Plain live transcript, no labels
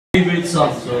great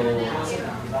song. So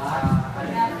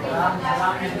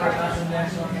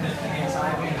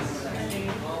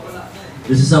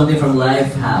this is something from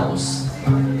Lifehouse.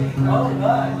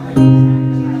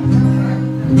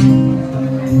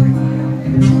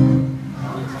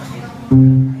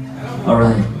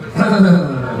 Alright.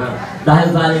 Dahil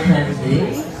Valentine's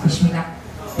Day, wish me na.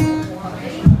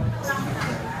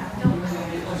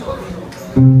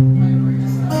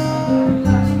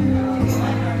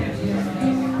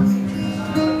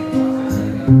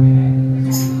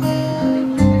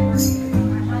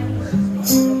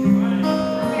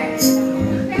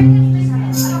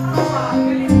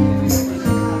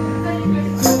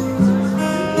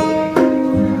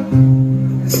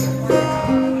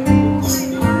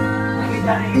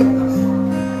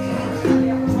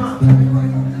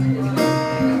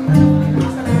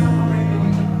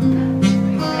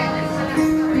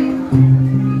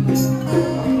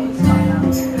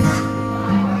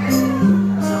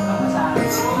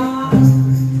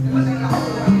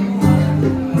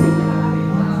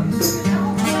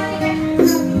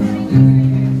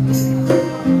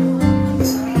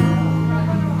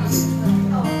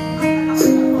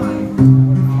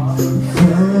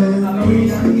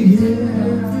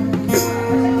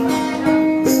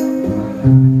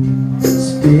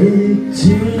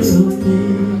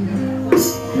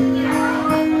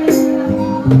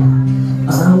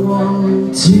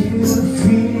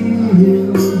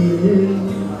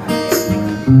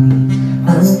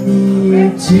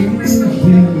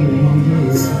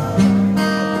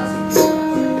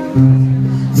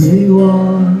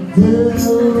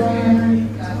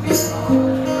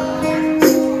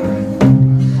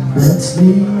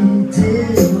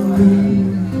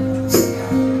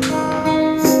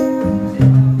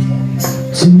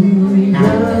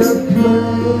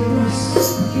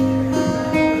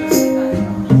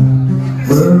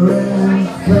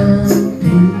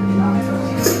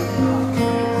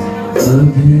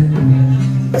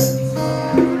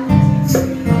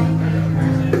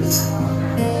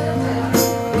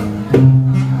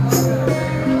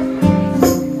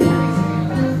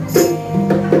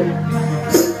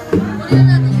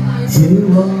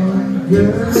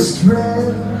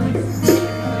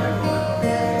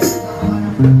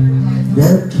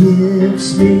 That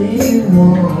keeps me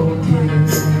walking.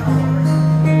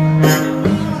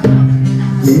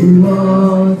 You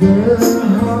are the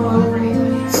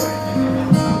hope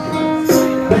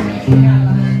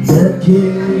that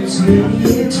keeps me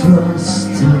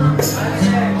trusting.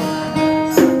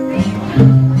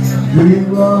 You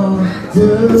are the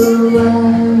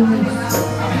life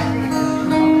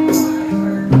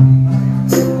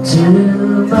to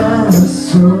my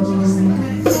soul.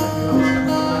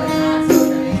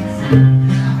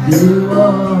 You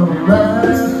are my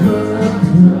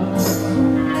purpose.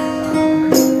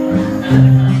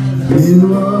 You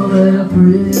are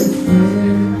everything.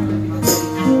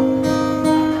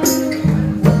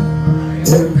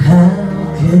 And how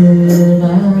can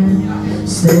I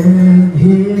stand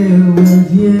here with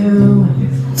you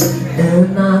and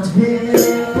not be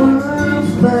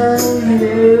moved by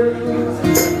you?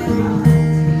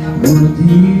 Would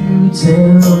you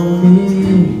tell me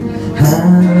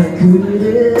how could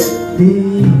it be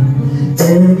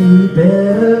any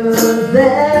better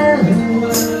than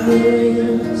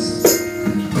this?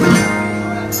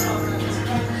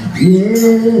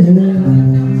 Yeah.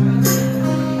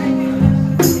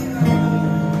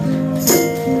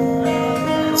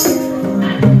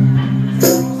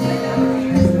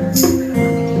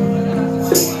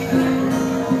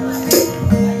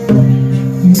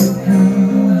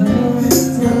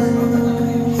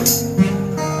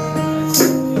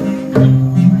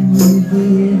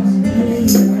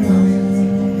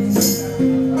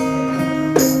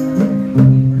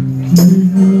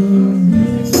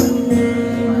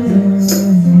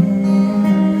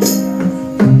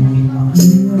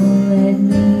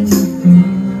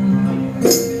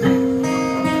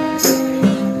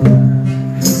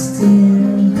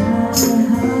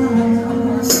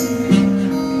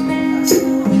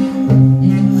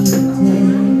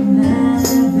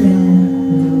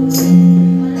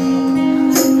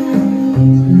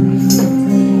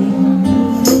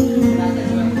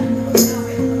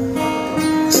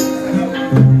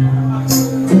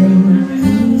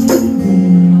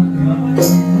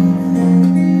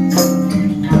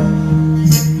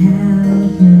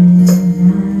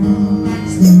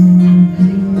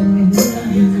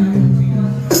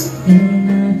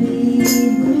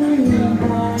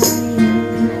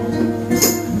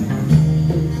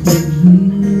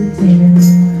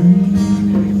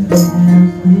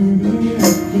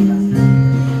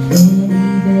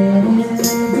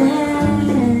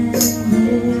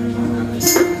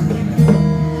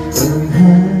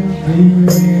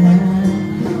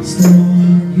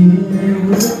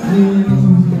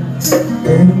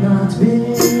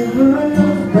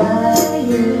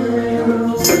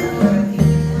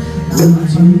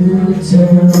 Would you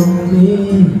tell me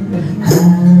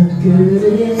how could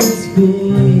it be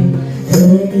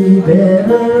any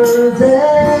better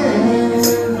than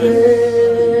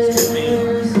this?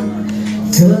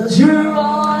 'Cause you're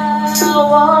all I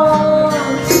want,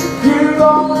 you're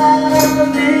all I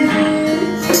need,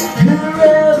 you're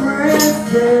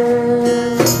everything.